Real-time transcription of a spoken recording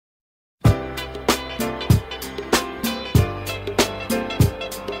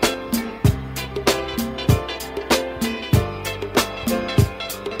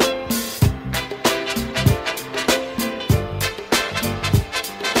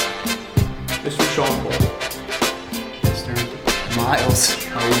Mr. Sean Boll. Mr. Miles,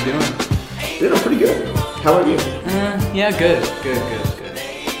 how are you doing? Dude, I'm pretty good. How about you? Yeah, good.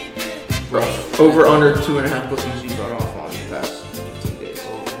 Rough. Over under 2.5 bookings you got off on the past 15 days.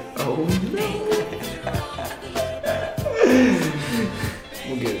 Oh no.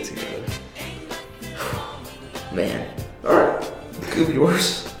 We'll get it together. Man. Alright. Could be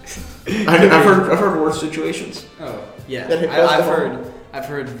worse. I've heard worse situations. Oh, yeah. That hit I've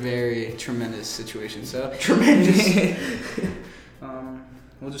heard very tremendous situations. So tremendous.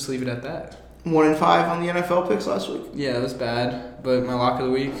 We'll just leave it at that. 1-5 on the NFL picks last week. Yeah, that was bad. But my lock of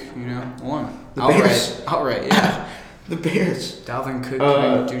the week, won. The Bears. Outright, yeah. The Bears. Dalvin Cook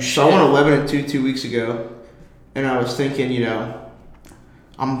couldn't do shit. So I went 11-2 2 weeks ago, and I was thinking,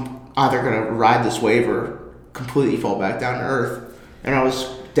 I'm either gonna ride this wave or completely fall back down to earth. And I was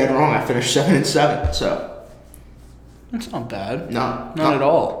dead wrong. I finished 7-7. So that's not bad. No, not at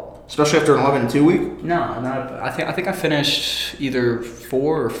all. Especially after an 11-2 week. No, not. I think I finished either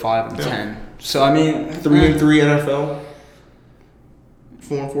 4 or 5-10. So I mean, 3-3 NFL.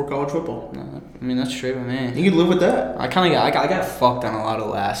 4-4 college football. No, I mean that's straight with me. You could live with that. I got fucked on a lot of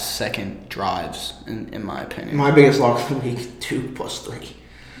last second drives in my opinion. My biggest lock of the week, 2 + 3.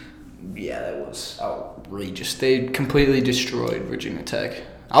 Yeah, that was outrageous. They completely destroyed Virginia Tech.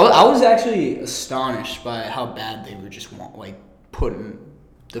 I was actually astonished by how bad they were just putting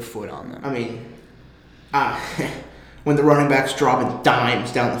the foot on them. I mean, when the running back's dropping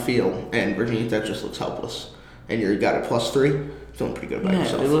dimes down the field and Virginia Tech just looks helpless, and you got a +3, feeling pretty good about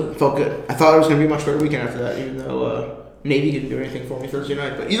yourself. Felt good. I thought it was going to be a much better weekend after that, even though Navy didn't do anything for me Thursday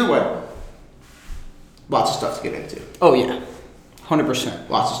night. But either way, lots of stuff to get into. Oh, yeah. 100%.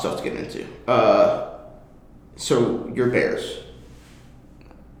 Lots of stuff to get into. So, your Bears.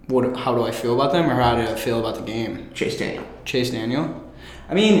 How do I feel about them, or how do I feel about the game? Chase Daniel.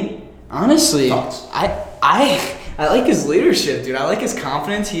 I mean, honestly, thoughts? I like his leadership, dude. I like his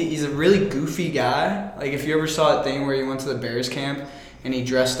confidence. He's a really goofy guy. Like, if you ever saw that thing where he went to the Bears camp and he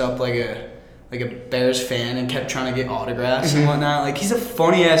dressed up like a Bears fan and kept trying to get autographs and whatnot. Like, he's a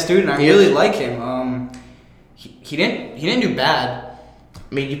funny ass dude, and I really like him. He didn't do bad.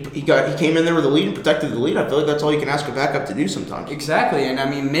 I mean, he came in there with the lead and protected the lead. I feel like that's all you can ask a backup to do sometimes. Exactly, and I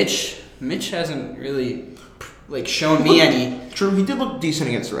mean, Mitch hasn't really shown me any. True, he did look decent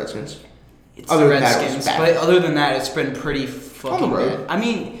against the Redskins. Other than that, it's been pretty fucking bad. I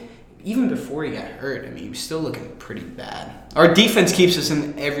mean, even before he got hurt, he was still looking pretty bad. Our defense keeps us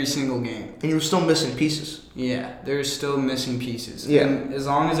in every single game. And you were still missing pieces. Yeah, there's still missing pieces. Yeah. And as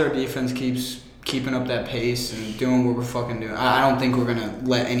long as our defense keeps keeping up that pace and doing what we're fucking doing, I don't think we're going to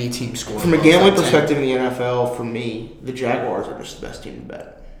let any team score. From a gambling perspective in the NFL, for me, the Jaguars are just the best team to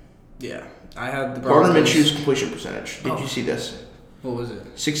bet. Yeah. I had the Gardner Minshew's completion percentage. Did you see this? What was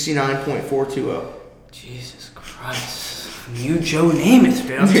it? 69.420. Jesus Christ. You Joe Namath,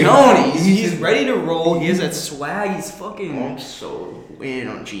 man. I'm telling you. He's ready to roll. He has that swag. He's fucking... I'm so in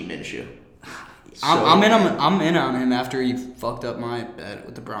on G. Minshew. I'm in on him after he fucked up my bet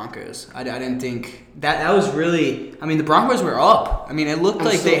with the Broncos. I didn't think... That was really... I mean, the Broncos were up. I mean, it looked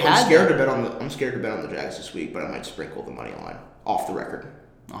like they had... I'm scared to bet on the Jags this week, but I might sprinkle the money line. Off the record.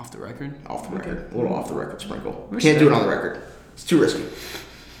 Off the record? Off the record. A little off the record sprinkle. Can't do it on the record. It's too risky.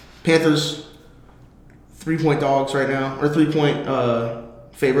 Panthers, 3-point dogs right now, or 3-point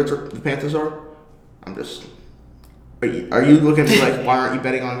favorites. The Panthers are. I'm just. Are you looking at me like, why aren't you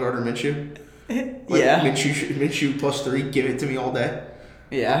betting on Gardner Minshew? Yeah. Minshew +3. Give it to me all day.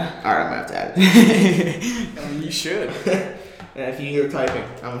 Yeah. All right, I'm gonna have to add it. I mean, you should. And if you hear typing,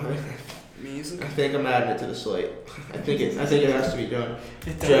 Music. I think I'm adding it to the slate. I think it has to be done.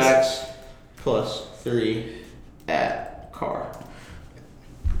 Jags +3 at Carr.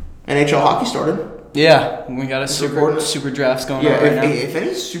 NHL hockey started. Yeah, we got a super drafts going on right now. If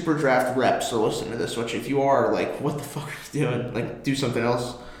any super draft reps are listening to this, which if you are, what the fuck are you doing? Do something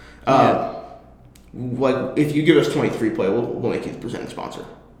else. If you give us 23 play, we'll make you the presenting sponsor.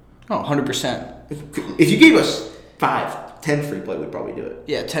 Oh, 100%. If you gave us 10 free play, we'd probably do it.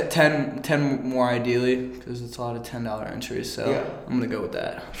 Yeah, 10 more ideally, because it's a lot of $10 entries, so yeah. I'm going to go with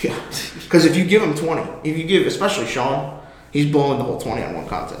that. Yeah, because if you give him 20, especially Sean, he's blowing the whole 20 on one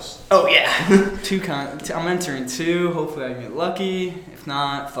contest. Oh, yeah. I'm entering 2. Hopefully I can get lucky. If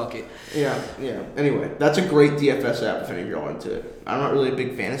not, fuck it. Yeah. Anyway, that's a great DFS app if any of y'all are into it. I'm not really a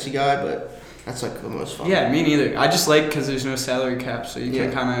big fantasy guy, but that's the most fun. Yeah, me neither. I just like because there's no salary cap, so you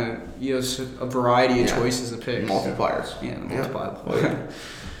can kind of, a variety of choices to pick. Multipliers. Yeah, multipliable. Oh, yeah.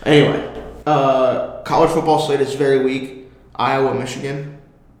 Anyway, college football slate is very weak. Iowa, Michigan.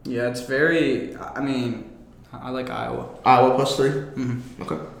 Yeah, it's very, I like Iowa. Iowa +3? Mm-hmm.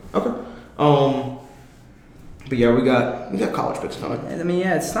 Okay. But yeah, we got college picks coming. I mean,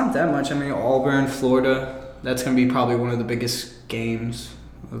 yeah, it's not that much. I mean, Auburn, Florida. That's gonna be probably one of the biggest games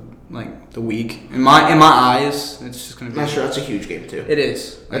of like the week. In my eyes, it's just gonna be. I'm not sure. That's a huge game too. It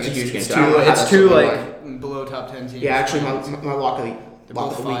is. That's a huge game. It's two like below top 10 teams. Yeah, actually, my lock of the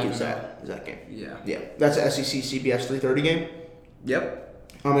week is that game. Yeah. Yeah, that's an SEC CBS 3:30 game. Yep.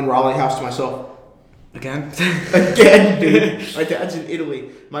 I'm in Raleigh, house to myself. Again, dude. My dad's in Italy.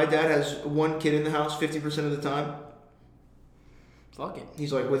 My dad has one kid in the house 50% of the time. Fuck it.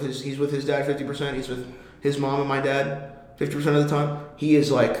 He's like he's with his dad 50%. He's with his mom and my dad 50% of the time. He is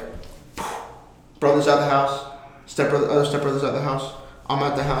like brothers out the house, other stepbrothers out the house. I'm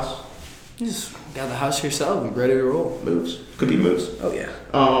at the house. You just got the house yourself and ready to roll. Moves. Could be moves. Oh yeah.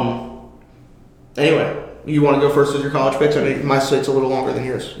 Anyway, you want to go first with your college picks? I mean, my slate's a little longer than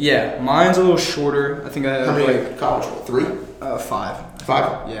yours. Yeah, mine's a little shorter. I think I have how many college? 3? 5.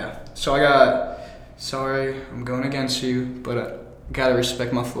 5? Yeah. So I got. Sorry, I'm going against you, but I gotta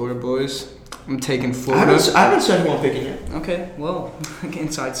respect my Florida boys. I'm taking Florida. I haven't said who I'm picking yet. Okay, well,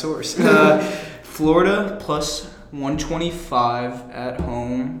 inside source. Florida plus 125 at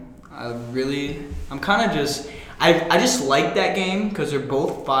home. I'm kind of just. I just like that game because they're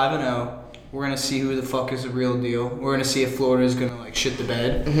both 5-0. We're gonna see who the fuck is the real deal. We're gonna see if Florida is gonna like shit the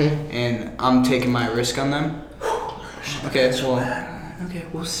bed, and I'm taking my risk on them. Okay,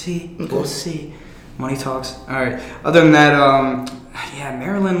 we'll see. Okay. We'll see. Money talks. All right. Other than that, yeah,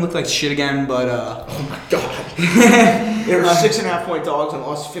 Maryland looked like shit again, but oh my god, they were 6.5 point dogs and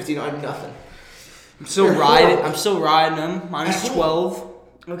lost 59-0. I'm still riding them. Minus 12.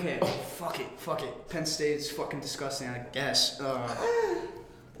 Okay. Oh, fuck it. Penn State's fucking disgusting, I guess. I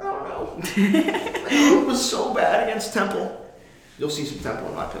don't know. It was so bad against Temple. You'll see some Temple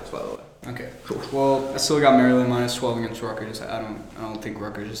in my picks, by the way. Okay, cool. Well, I still got Maryland minus 12 against Rutgers. I don't think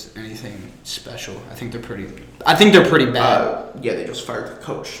Rutgers is anything special. I think they're pretty bad. Yeah, they just fired the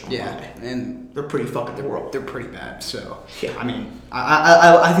coach. Yeah, and they're pretty fucking the world. They're pretty bad. So yeah, I mean,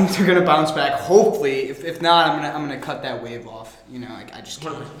 I think they're gonna bounce back. Hopefully, if not, I'm gonna cut that wave off. You know, I just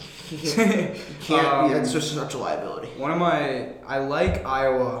can't. Yeah, it's just such a liability. I like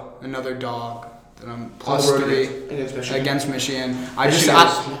Iowa, another dog. Plus 3 against Michigan. Michigan's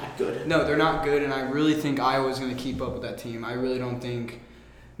not good. No, they're not good, and I really think Iowa's going to keep up with that team. I really don't think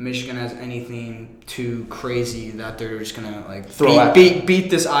Michigan has anything too crazy that they're just going to like beat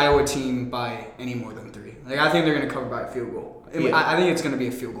this Iowa team by any more than 3. Like I think they're going to cover by a field goal. Yeah. I think it's going to be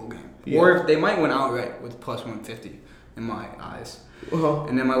a field goal game, or they might win outright with plus 150 in my eyes. Uh-huh.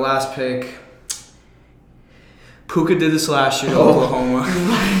 And then my last pick, Puka did this last year in Oklahoma.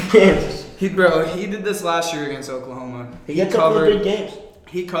 He did this last year against Oklahoma. He covered big games.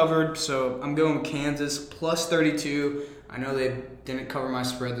 He covered, so I'm going with Kansas plus 32. I know they didn't cover my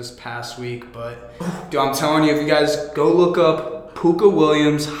spread this past week, but dude, I'm telling you, if you guys go look up Puka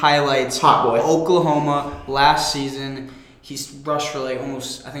Williams highlights, hot boy, Oklahoma last season, he's rushed for like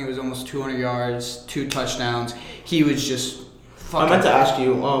almost 200 yards, 2 touchdowns. He was just. I meant to ask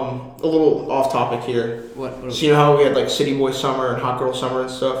you a little off topic here. What so you know how we had like City Boy Summer and Hot Girl Summer and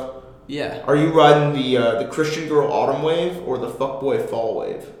stuff? Yeah. Are you riding the Christian Girl Autumn wave or the Fuckboy Fall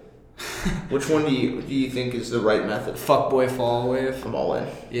wave? Which one do you think is the right method? Fuckboy Fall wave. I'm all in.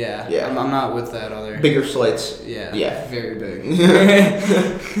 Yeah. Yeah. I'm not with that other. Bigger slates. Yeah. Yeah. Very big.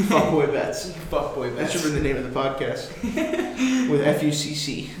 Fuckboy bets. Fuckboy bets. That should be the name of the podcast. With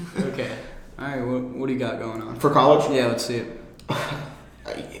FUCC. Okay. All right. What do you got going on for college? Yeah. Let's see it.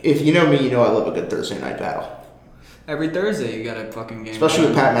 If you know me, you know I love a good Thursday night battle. Every Thursday you got a fucking game. Especially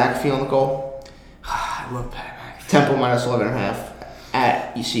with Pat McAfee on the goal. I love Pat McAfee. Temple minus 11.5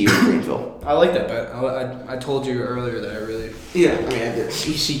 at ECU in Greenville. I like that bet. I told you earlier that I really. Yeah, I mean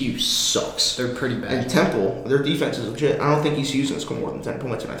ECU sucks. They're pretty bad. And Temple, their defense is legit. I don't think ECU's gonna score more than 10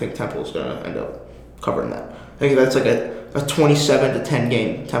 points, and I think Temple is gonna end up covering that. I think that's like a 27-10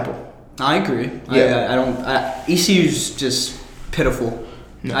 game Temple. I agree. Yeah. ECU's just pitiful.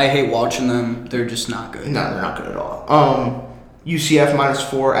 No. I hate watching them. They're just not good. No, they're not good at all. UCF minus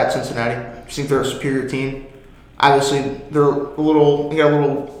 4 at Cincinnati. I think they're a superior team. Obviously, they got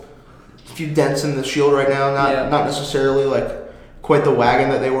a few dents in the shield right now. Not necessarily like quite the wagon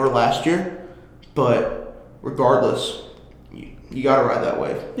that they were last year, but regardless, you got to ride that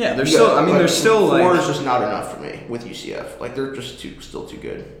wave. Yeah, they're still 4 is just not enough for me with UCF. Like they're just still too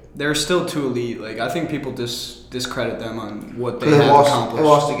good. They're still too elite. Like I think people discredit them on what they have accomplished. They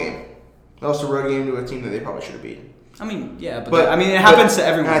lost a game. They lost a road game to a team that they probably should have beaten. I mean, yeah, but it happens to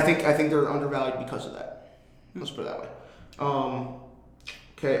everyone. And I think they're undervalued because of that. Let's put it that way.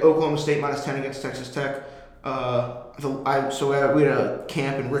 Okay, Oklahoma State minus 10 against Texas Tech. We had a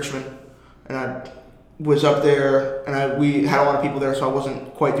camp in Richmond and I was up there, and we had a lot of people there, so I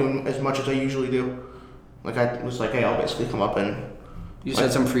wasn't quite doing as much as I usually do. Like I was like, hey, I'll basically come up and. You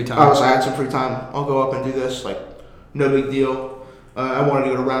had some free time. I had some free time. I'll go up and do this. Like, no big deal. I wanted to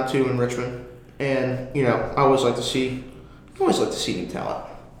go to round 2 in Richmond, and I always like to see new talent.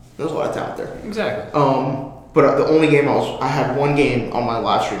 There's a lot of talent there. Exactly. But the only game I had one game on my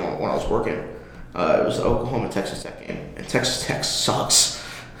live stream when I was working. It was the Oklahoma Texas Tech game, and Texas Tech sucks.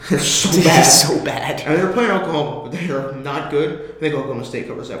 They're so bad. So bad. And they're playing Oklahoma, but they are not good. I think Oklahoma State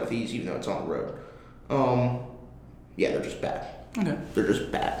covers that with ease, even though it's on the road. Yeah, they're just bad. Okay. They're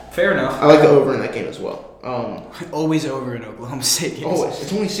just bad. Fair enough. I like the over in that game as well. Always over in Oklahoma State games. Always.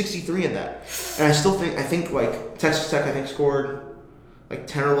 It's only 63 in that. And I think like Texas Tech scored like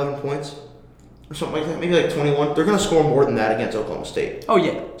 10 or 11 points or something like that. Maybe like 21. They're going to score more than that against Oklahoma State. Oh,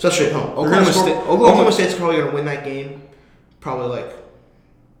 yeah. Especially at home. Oklahoma State's probably going to win that game. Probably like,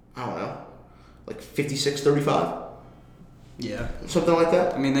 I don't know, like 56-35. Yeah. Something like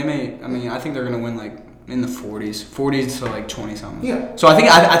that. I think they're going to win like in the 40s to like 20 something. Yeah. So I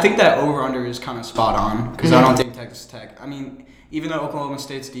think that over under is kind of spot on because I don't think Texas Tech. Even though Oklahoma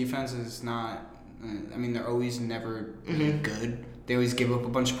State's defense is not, they're always never good. They always give up a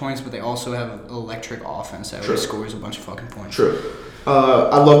bunch of points, but they also have an electric offense that always scores a bunch of fucking points. True.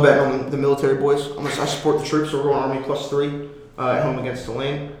 I love betting on the military boys. I support the troops, so we're going Army +3 at home against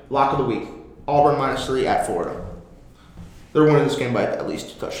Tulane. Lock of the week: Auburn -3 at Florida. They're winning this game by at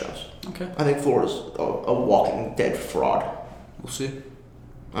least 2 touchdowns. Okay. I think Florida's a walking dead fraud. We'll see.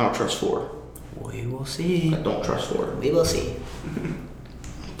 I don't trust Florida. We will see. I don't trust Florida. We will see.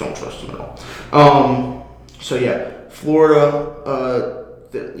 Don't trust them at all. So yeah, Florida.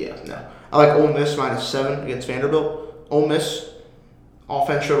 No. I like Ole Miss -7 against Vanderbilt. Ole Miss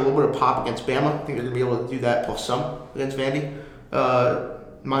offense showed a little bit of pop against Bama. I think they're gonna be able to do that plus some against Vandy.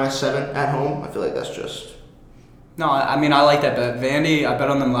 -7 at home. I feel like that's just. No, I like that bet. Vandy, I bet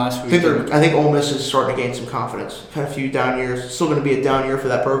on them last week. I think Ole Miss is starting to gain some confidence. Had a few down years. It's still going to be a down year for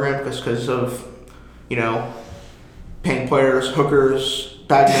that program because of, paying players, hookers,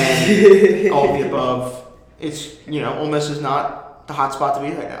 bad men, all of the above. It's, Ole Miss is not the hot spot to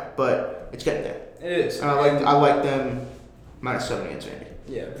be right now, but it's getting there. It is. And I like them -7 against Vandy.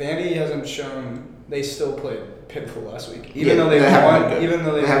 Yeah, Vandy hasn't shown. They still played pitiful last week, even though they won. Even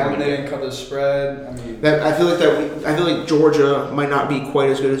though they won, they didn't cover the spread. I feel like Georgia might not be quite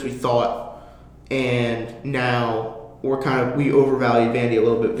as good as we thought, and now we overvalued Vandy a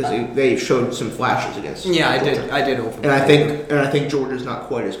little bit because they showed some flashes against. Yeah, Georgia. I did overvalue. And I think Georgia's not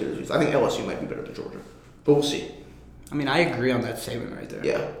quite as good as we thought. I think LSU might be better than Georgia, but we'll see. I agree on that statement right there.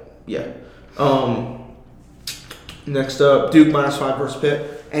 Yeah. Next up, Duke -5 versus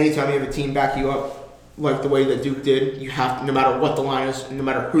Pitt. Anytime you have a team back you up like the way that Duke did, you have to, no matter what the line is, no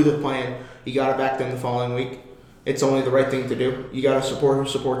matter who they're playing, you got to back them the following week. It's only the right thing to do. You got to support who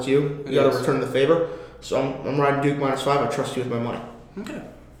supports you. You got to return the favor. So I'm riding Duke -5. I trust you with my money. Okay.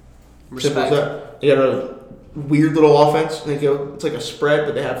 Respect. Simple as that. They got a weird little offense. It's like a spread,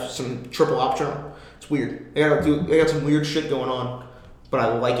 but they have some triple option. It's weird. They got some weird shit going on, but I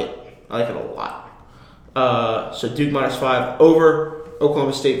like it. I like it a lot. So Duke -5 over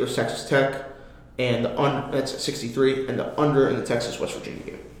Oklahoma State versus Texas Tech, and that's 63, and the under in the Texas West Virginia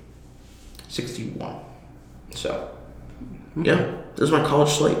game, 61. So yeah, there's my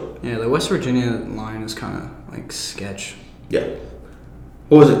college slate. Yeah, the West Virginia line is kind of like sketch. Yeah.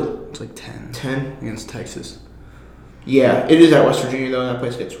 What was it? It's like 10. 10 against Texas. Yeah, it is at West Virginia though, and that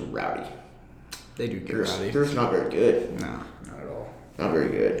place gets rowdy. They do get rowdy. They're not very good. No, not at all. Not very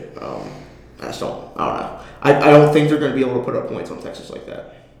good. I don't know. I don't think they're going to be able to put up points on Texas like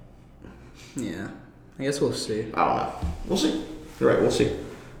that. Yeah. I guess we'll see. I don't know. We'll see. You're right. We'll see.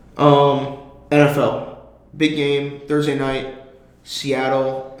 NFL. Big game. Thursday night.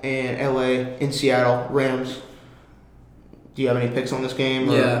 Seattle and LA in Seattle. Rams. Do you have any picks on this game?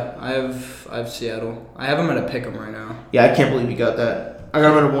 Or? Yeah. I have Seattle. I have them at a pick 'em right now. Yeah, I can't believe you got that. I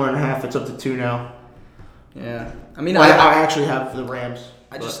got them at a 1.5. It's up to 2 now. Yeah. I actually have the Rams.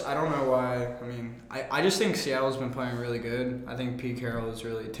 I don't know why. I just think Seattle's been playing really good. I think Pete Carroll is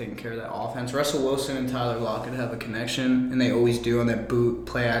really taking care of that offense. Russell Wilson and Tyler Lockett have a connection, and they always do on that boot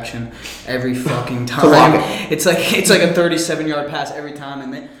play action every fucking time. It's like a 37-yard pass every time,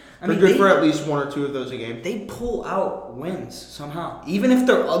 and they're good for at least 1 or 2 of those a game. They pull out wins somehow. Even if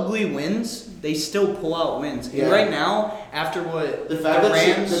they're ugly wins, they still pull out wins. Yeah. And right now, after what the fact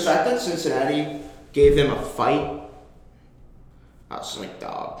that Cincinnati gave them a fight. I was like,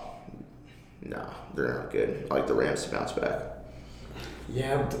 dog, no, they're not good. I like the Rams to bounce back.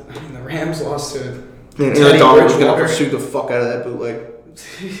 Yeah, the Rams lost to Aaron Donald was going to pursue the fuck out of that bootleg.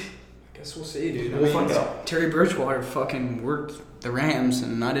 Guess we'll see, dude. We'll find out. Terry Bridgewater fucking worked the Rams,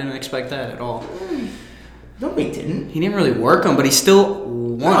 and I didn't expect that at all. No, he didn't. He didn't really work them, but he still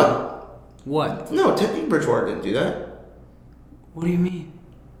won. No. What? No, Teddy Bridgewater didn't do that. What do you mean?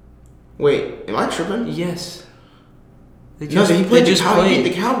 Wait, am I tripping? Yes. He played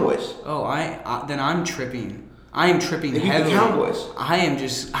the Cowboys. Oh, then I'm tripping. I am tripping they beat heavily. the Cowboys.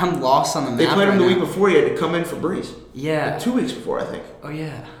 I'm lost on the map. They played him the right week before. He had to come in for Breeze. Yeah. 2 weeks before, I think. Oh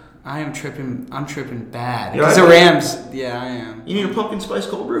yeah. I am tripping. I'm tripping bad. You know, Because the Rams. Yeah, I am. You need a pumpkin spice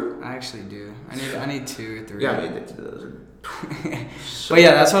cold brew? I actually do. I need 2 or 3. Yeah, I'm addicted to those. But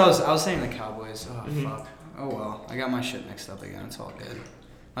yeah, that's what I was saying. The Cowboys. Oh fuck. Oh well. I got my shit mixed up again. It's all good.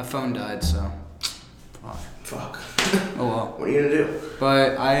 My phone died, so. Fuck. Oh well. What are you gonna do?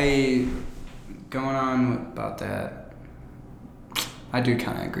 But going on about that, I do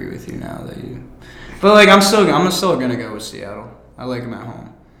kind of agree with you now that you. But like, I'm still gonna go with Seattle. I like them at home.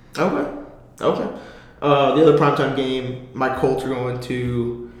 Okay. The other primetime game, my Colts are going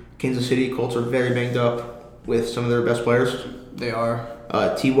to Kansas City. Colts are very banged up with some of their best players. They are.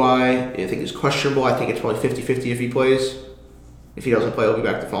 T.Y. I think is questionable. I think it's probably 50-50 if he plays. If he doesn't play, he'll be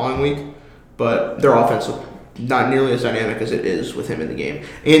back the following week. But their offense is not nearly as dynamic as it is with him in the game.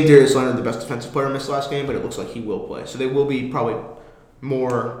 And Darius Leonard, the best defensive player, missed last game, but it looks like he will play. So they will be probably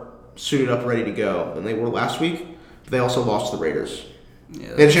more suited up, ready to go than they were last week. But they also lost to the Raiders.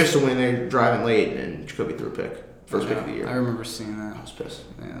 Yeah, they had a chance to win. They were driving late, and Jacoby threw a pick. First pick of the year. I remember seeing that. I was pissed.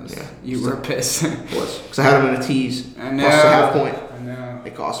 Yeah. You were pissed. I was. Because I had him in a tease. I know. Plus a half point. I know.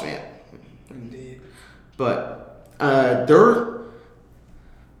 It cost me it. Indeed. But I don't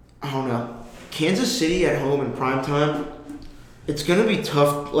know. Kansas City at home in primetime, it's going to be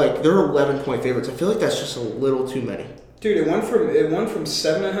tough. Like, they're 11-point favorites. I feel like that's just a little too many. Dude, it went from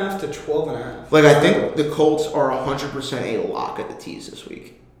 7.5 to 12.5. Like, I think the Colts are 100% a lock at the tees this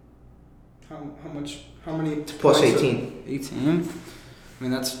week. How many? Plus 18. 18? I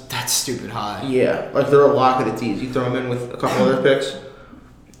mean, that's stupid high. Yeah, like they're a lock at the tees. You throw them in with a couple other picks,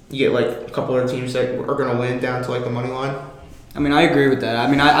 you get like a couple other teams that are going to win down to like the money line. I mean, I agree with that. I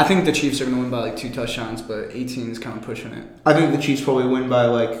mean, I think the Chiefs are going to win by like 2 touchdowns, but 18 is kind of pushing it. I think the Chiefs probably win by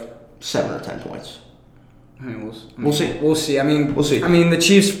like 7 or 10 points. I mean, we'll see. We'll see. We'll see. I mean, the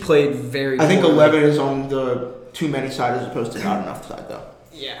Chiefs played very. I think 11 is on the too many side as opposed to not enough side, though.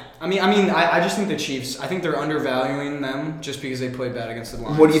 Yeah. I just think the Chiefs. I think they're undervaluing them just because they played bad against the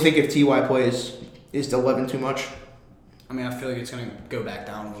Lions. What do you think if Ty plays? Is the 11 too much? I mean, I feel like it's going to go back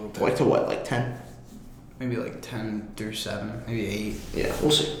down a little bit. Like to what? Like 10? Maybe like 10 through 7, maybe 8. Yeah,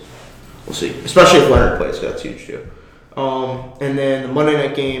 we'll see. We'll see. Especially if Leonard plays, that's huge too. And then the Monday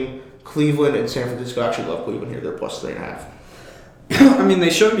night game, Cleveland and San Francisco. I actually love Cleveland here. They're plus 3.5. I mean,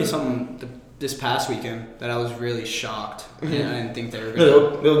 they showed me something this past weekend that I was really shocked. Mm-hmm. Yeah, I didn't think they were going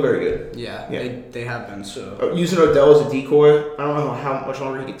to. They look very good. Yeah. They have been. So using Odell as a decoy, I don't know how much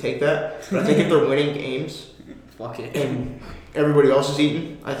longer he could take that. But I think if they're winning games, fuck it, and everybody else is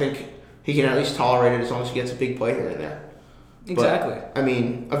eating, I think he can at least tolerate it as long as he gets a big play here and there. Exactly. But, I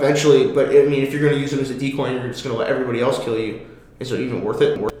mean, eventually, if you're going to use him as a decoy and you're just going to let everybody else kill you, is it even worth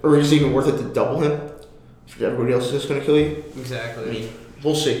it? Or is it even worth it to double him if everybody else is just going to kill you? Exactly. I mean,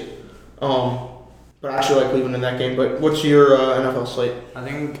 we'll see. But I actually like Cleveland in that game. But what's your NFL slate? I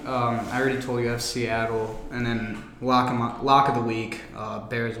think I already told you I have Seattle, and then lock of the week,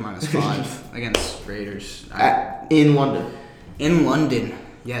 Bears -5 against Raiders. In London. In London.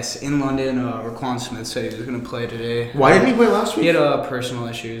 Yes, in London. Raquan Smith said he was going to play today. Why didn't he play last week? He had personal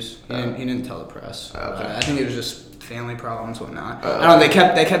issues. He didn't tell the press. Okay. I think it was just family problems, whatnot. I don't know. They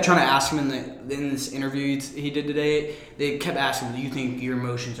kept trying to ask him in this interview he did today. They kept asking him, "Do you think your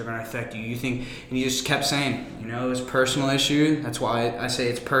emotions are going to affect you? You think?" And he just kept saying, "It's a personal issue. That's why I say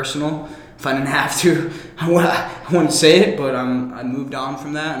it's personal. If I didn't have to, I wouldn't say it. But I moved on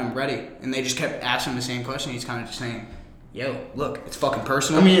from that, and I'm ready." And they just kept asking him the same question. He's kind of just saying, "Yo, look, it's fucking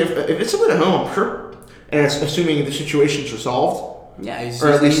personal." I mean, if it's something at home, I'm sure, and it's assuming the situation's resolved. Yeah, he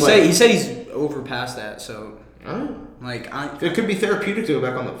said he's over past that. So, it could be therapeutic to go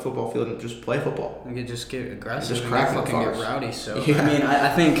back on the football field and just play football. You could just get aggressive, just crack fucking get rowdy. So, yeah. I mean, I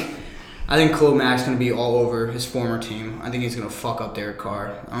think Khalil Mack's gonna be all over his former team. I think he's gonna fuck up Derek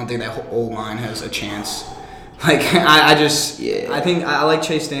Carr. I don't think that whole old line has a chance. I think I like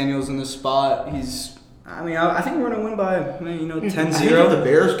Chase Daniels in this spot. I think we're going to win by 10-0. I think if the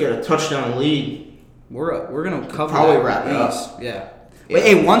Bears get a touchdown lead, we're going to cover probably that wrap it up. Yeah. But,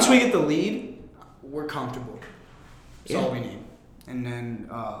 hey, once we get the lead, we're comfortable. That's all we need. And then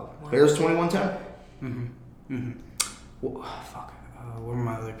Bears 21-10. Well, fuck. What were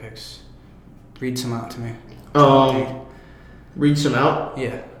my other picks? Read some out to me. Read some out?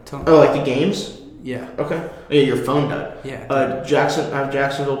 Yeah. Oh, like the games? Yeah. Okay. Yeah, your phone died. Yeah. I have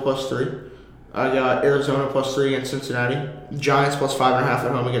Jacksonville +3. I got Arizona +3 against Cincinnati. Giants +5.5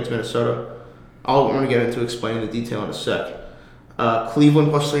 at home against Minnesota. I'm going to get into explaining the detail in a sec.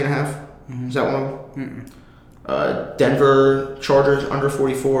 Cleveland +3.5. Mm-hmm. Is that one of them? Denver Chargers under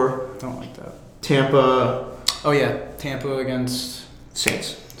 44. Don't like that. Tampa. Oh yeah, Tampa against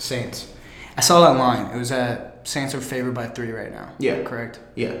Saints. I saw that line. It was at Saints are favored by 3 right now. Yeah. Correct.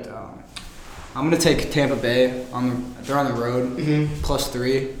 Yeah. I'm gonna take Tampa Bay. They're on the road. Mm-hmm.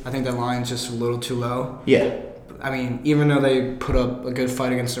 +3. I think that line's just a little too low. Yeah. I mean, even though they put up a good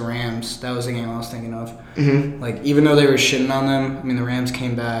fight against the Rams, that was the game I was thinking of. Mm-hmm. Like, even though they were shitting on them, I mean, the Rams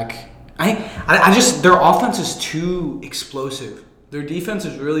came back. I just their offense is too explosive. Their defense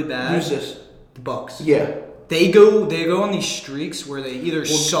is really bad. Who's this? The Bucks. Yeah. They go on these streaks where they either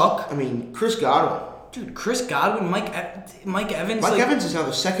suck. I mean, Chris Godwin. Dude, Chris Godwin, Mike Evans. Mike Evans is now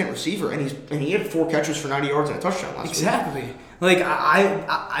the second receiver, and he had 4 catches for 90 yards and a touchdown last week. Exactly. Like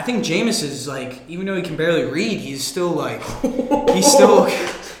I think Jameis is like, even though he can barely read, he's still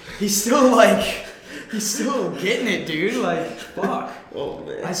getting it, dude. Like, fuck. Oh,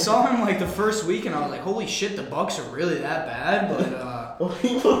 man. I saw him like the first week, and I was like, holy shit, the Bucks are really that bad. But well,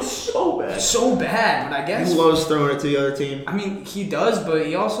 he looks so bad. So bad, but I guess he loves throwing it to the other team. I mean, he does, but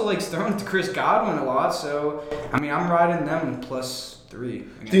he also likes throwing it to Chris Godwin a lot. So I mean, I'm riding them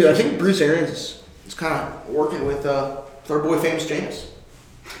 +3. Dude, I think Bruce Arians is kind of working with third boy Famous Jameis.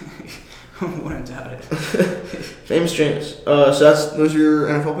 Wouldn't doubt it. Famous Jameis. So those are your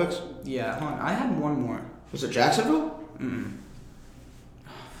NFL picks? Yeah, hold on. I had one more. Was it Jacksonville? Mm.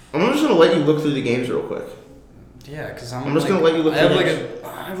 I'm just gonna let you look through the games real quick. Yeah, because I'm just gonna let you look through the games.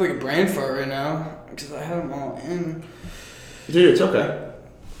 I have like a brain fart right now because I have them all in. Dude, it's okay.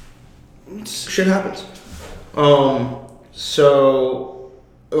 Shit happens. So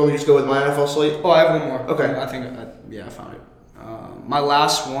let me just go with my NFL slate. Oh, I have one more. Okay. I found it. My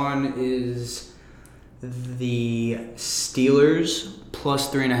last one is the Steelers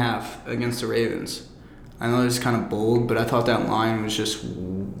 +3.5 against the Ravens. I know it's kind of bold, but I thought that line was just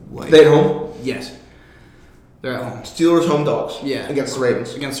like... They at home? Yes. They're at home. Steelers home dogs. Yeah. Against the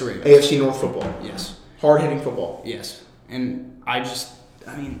Ravens. Against the Ravens. AFC North football. Yes. Hard-hitting football. Yes. And I just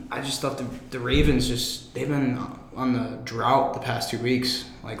thought the Ravens they've been on the drought the past 2 weeks.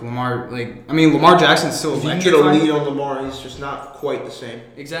 Lamar Jackson's still electric. You can get a lead on Lamar, he's just not quite the same.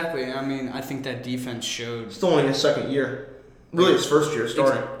 Exactly. I mean, I think that defense showed... Still only his second year. Really his first year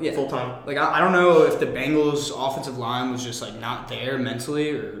starting full time. Like, I don't know if the Bengals' offensive line was just, not there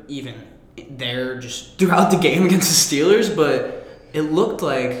mentally or even there just throughout the game against the Steelers, but it looked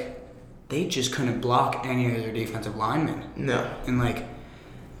like they just couldn't block any of their defensive linemen. No. And,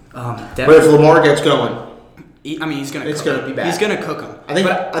 but if Lamar gets going... he's going to It's going to be bad. He's going to cook them. I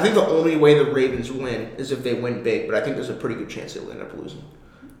think the only way the Ravens win is if they win big, but I think there's a pretty good chance they'll end up losing.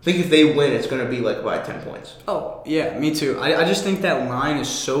 I think if they win, it's going to be by 10 points. Oh, yeah, me too. I just think that line is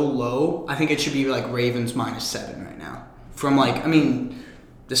so low. I think it should be Ravens -7 right now.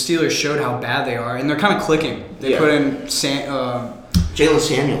 The Steelers showed how bad they are, and they're kind of clicking. They put in Jalen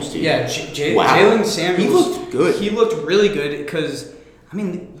Samuels, dude. Yeah, wow. Jalen Samuels. He looked good. He looked really good because,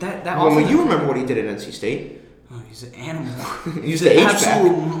 that offense. You remember what he did at NC State? Oh, he's an animal. He's an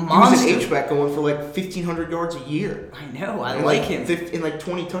absolute monster. He was an H-back going for 1,500 yards a year. I know. I like him. In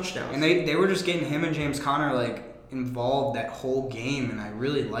 20 touchdowns. And they were just getting him and James Conner involved that whole game, and I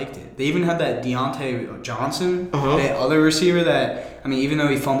really liked it. They even had that Deontay Johnson, that other receiver that, even though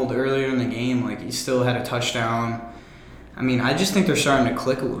he fumbled earlier in the game, he still had a touchdown. I just think they're starting to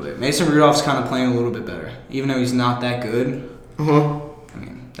click a little bit. Mason Rudolph's kind of playing a little bit better, even though he's not that good.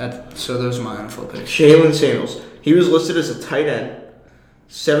 So those are my NFL picks. Jalen Samuels. He was listed as a tight end.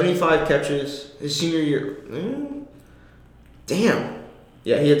 75 catches his senior year. Damn.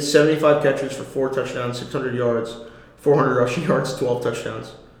 Yeah, he had 75 catches for 4 touchdowns, 600 yards, 400 rushing yards, 12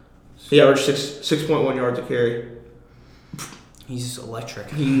 touchdowns. He averaged 6.1 yards a carry. He's electric.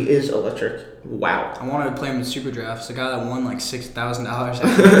 He is electric. Wow. I wanted to play him in Super Drafts. The guy that won $6,000.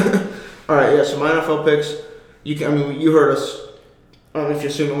 All right, yeah. So my NFL picks. You heard us. I don't know if you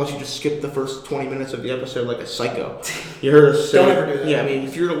assume, unless you just skip the first 20 minutes of the episode like a psycho. You heard us say. Don't ever do that. Yeah,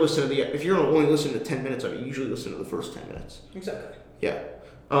 if you're gonna only listen to 10 minutes of it, you usually listen to the first 10 minutes. Exactly. Yeah.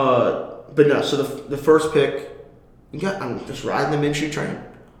 But no. So the first pick, I'm just riding the Minshew train.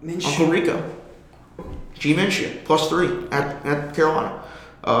 Uncle Rico. G Minshew +3 at Carolina.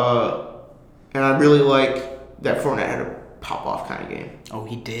 And I really like that Fournette had a pop off kind of game. Oh,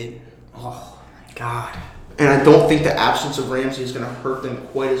 he did. Oh my God. And I don't think the absence of Ramsey is going to hurt them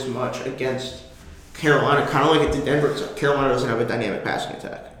quite as much against Carolina, kind of like it did Denver, because Carolina doesn't have a dynamic passing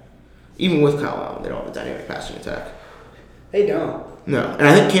attack. Even with Kyle Allen, they don't have a dynamic passing attack. They don't. No, and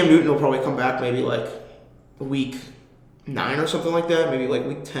I think Cam Newton will probably come back maybe like week 9 or something like that. Maybe like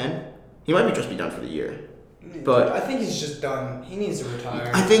week 10. He might just be done for the year. But I think he's just done. He needs to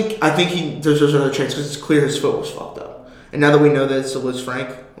retire. I think there's another chance because it's clear his foot was fucked up. And now that we know that it's a Liz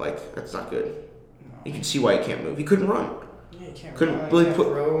Frank, like that's not good. You can see why he can't move. He couldn't run. Yeah, he can't couldn't run, really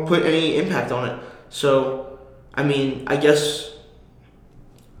can't put any impact on it. So, I mean, I guess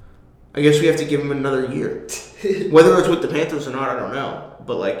we have to give him another year. Whether it's with the Panthers or not, I don't know.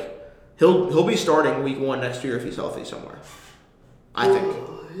 But like, he'll be starting week 1 next year if he's healthy somewhere. I think.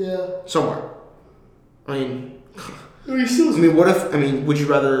 Yeah. Somewhere. I mean, would you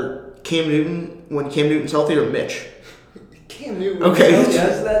rather Cam Newton when Cam Newton's healthy or Mitch? Cam Newton. Okay.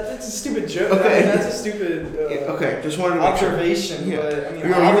 That's a stupid joke. Okay. I mean, that's a stupid okay. Just wanted to observation. Make sure. But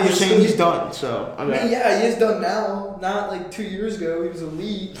I mean, you're saying he's done. So I mean, yeah, he is done now. Not like 2 years ago. He was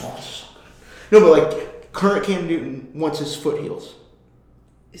elite. No, but like current Cam Newton, once his foot heals.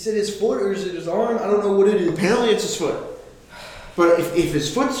 Is it his foot or is it his arm? I don't know what it is. Apparently, it's his foot. But if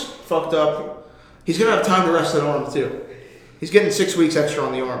his foot's fucked up, he's gonna have time to rest that arm too. He's getting 6 weeks extra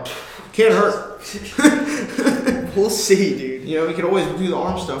on the arm. Can't hurt. We'll see, dude. You know, he could always do the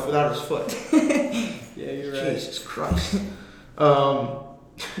arm stuff without his foot. Yeah, you're right. Jesus Christ. The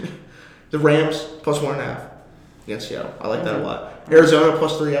Rams plus 1.5 against Seattle. I like that a lot. Arizona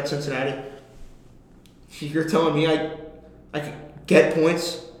plus 3 at Cincinnati. You're telling me I could get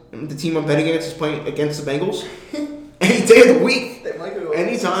points and the team I'm betting against is playing against the Bengals? Any day of the week. They might go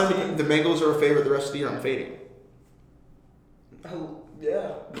Anytime the Bengals are a favorite the rest of the year, I'm fading.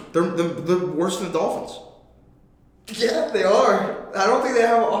 Yeah. They're worse than the Dolphins. Yeah, they are. I don't think they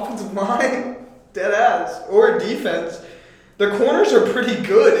have an offensive line. Dead ass. Or a defense. Their corners are pretty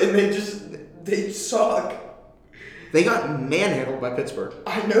good, and they suck. They got manhandled by Pittsburgh.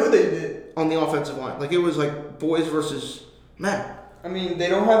 I know they did. On the offensive line. Like, it was like boys versus men. I mean, they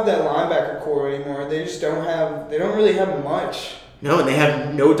don't have that linebacker core anymore. They don't really have much. No, and they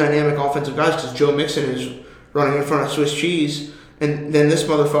have no dynamic offensive guys because Joe Mixon is running in front of Swiss cheese. And then this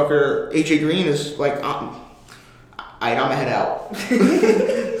motherfucker, AJ Green, is like, I'm gonna head out.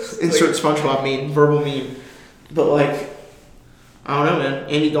 Insert SpongeBob meme, verbal meme. But like, I don't know, man.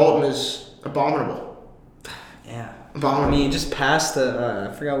 Andy Dalton is abominable. Yeah. Abominable. I mean, he just passed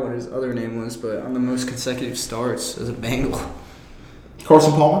I forgot what his other name was, but on the most consecutive starts as a Bengal.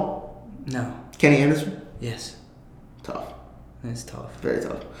 Carson Palmer? No. Kenny Anderson? Yes. Tough. It's tough. Very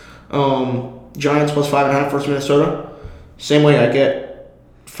tough. Giants plus 5.5 versus Minnesota. Same way I get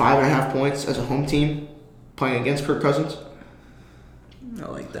 5.5 points as a home team playing against Kirk Cousins. I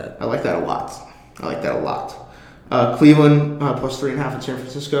like that. I like that a lot. Cleveland plus 3.5 in San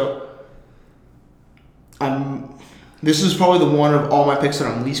Francisco. This is probably the one of all my picks that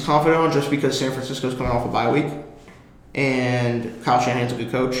I'm least confident on, just because San Francisco's coming off a bye week, and Kyle Shanahan's a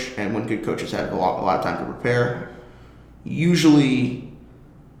good coach, and when good coaches have a lot of time to prepare, usually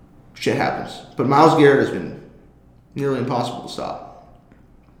shit happens. But Myles Garrett has been nearly impossible to stop.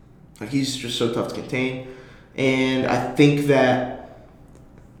 Like, he's just so tough to contain, and I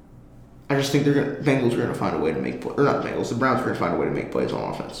just think Bengals are going to find a way to make plays. Or not the Bengals, the Browns are going to find a way to make plays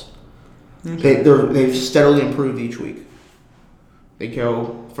on offense. Okay. They've steadily improved each week. They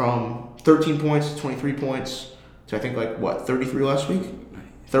go from 13 points to 23 points to, I think, 33 last week?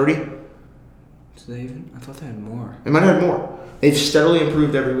 30? Did they even? I thought they had more. They might have had more. They've steadily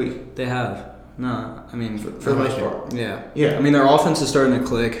improved every week. They have. No, I mean... For the most part. Yeah. Yeah. I mean, their offense is starting to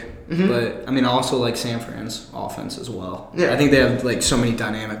click. Mm-hmm. But, I mean, also like San Fran's offense as well. Yeah. I think they have, so many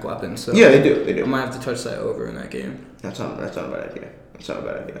dynamic weapons. So yeah, they do. I might have to touch that over in that game. That's not a bad idea.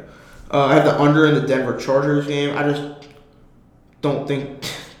 I have the under in the Denver Chargers game. I just don't think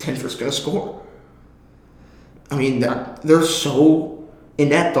Denver's going to score. I mean, they're so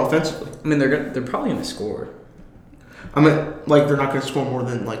inept offensively. I mean, they're probably going to score. I mean, they're not going to score more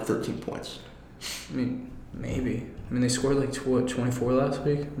than 13 points. I mean, maybe. I mean, they scored 24 last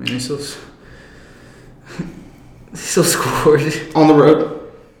week. I mean, they still scored on the road.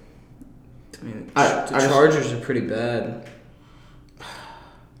 I mean, the Chargers are pretty bad.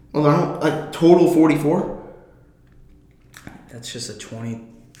 Well, they're not, total 44. That's just a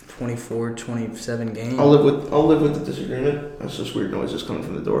 24, 27 game. I'll live with the disagreement. That's just weird noises coming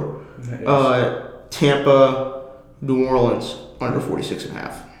from the door. Tampa, New Orleans under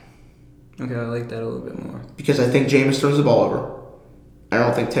 46.5. Okay, I like that a little bit more. Because I think Jameis turns the ball over. I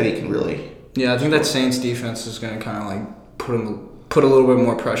don't think Teddy can really. Yeah, I think that Saints defense is going to kind of put a little bit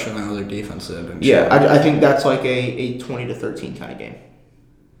more pressure than other defenses have been. Yeah, I think that's a 20-13 kind of game.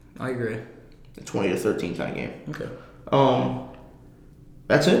 I agree. A 20-13 kind of game. Okay.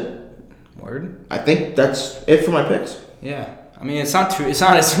 That's it. Word? I think that's it for my picks. Yeah. I mean, it's not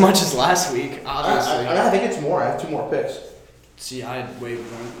as much as last week, obviously. I think it's more. I have 2 more picks. See, I had way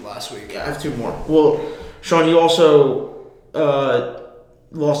more last week. Yeah, I have 2 more. Well, Sean, you also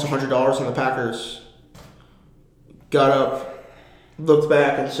lost $100 on the Packers. Got up, looked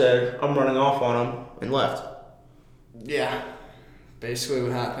back, and said, "I'm running off on them," and left. Yeah. Basically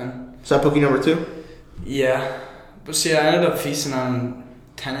what happened. Is that bookie number 2? Yeah. But see, I ended up feasting on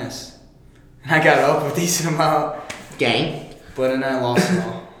tennis. And I got up a decent amount. Gang. But then I lost it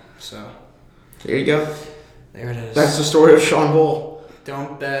all. So. There you go. There it is. That's the story of Sean Boll.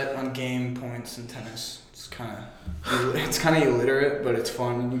 Don't bet on game points in tennis. It's kind of illiterate, but it's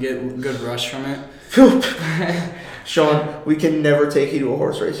fun. You get a good rush from it. Sean, we can never take you to a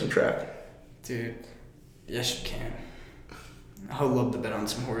horse racing track. Dude, yes you can. I would love to bet on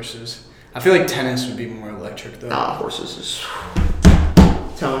some horses. I feel like tennis would be more electric though. Nah, horses is...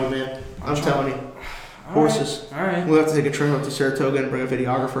 I'm telling you, man. I'm telling you. Horses. All right. We'll have to take a trip up to Saratoga and bring a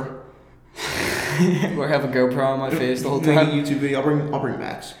videographer. Or have a GoPro on my face the whole time. Make a YouTube video. I'll bring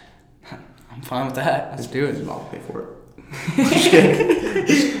Max. I'm fine with that. Let's do it. His mom will pay for it. Just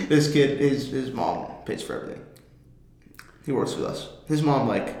kidding. This kid, his mom pays for everything. He works with us. His mom,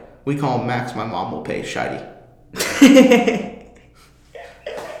 we call him Max. My mom will pay Shady.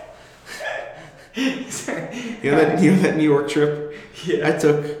 You know that New York trip? Yeah. I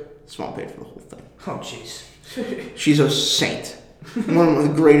took. His mom paid for the whole thing. Oh, jeez. She's a saint. One of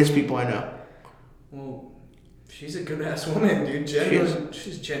the greatest people I know. Well, she's a good ass woman, dude. Genuine.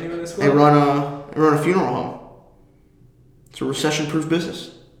 She's genuine as well. They run a funeral home. It's a recession-proof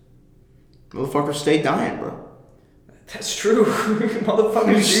business. Motherfuckers stay dying, bro. That's true.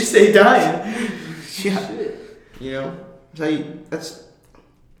 Motherfuckers do stay dying. Yeah. Shit. You know, I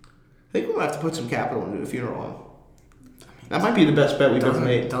think we're gonna have to put some capital into a funeral home. That might be the best bet we've ever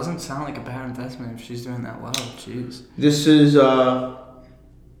made. Doesn't sound like a bad investment if she's doing that well. Jeez. This is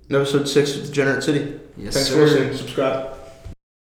episode 6 of Degenerate City. Yes, Thanks sir. for listening. Subscribe.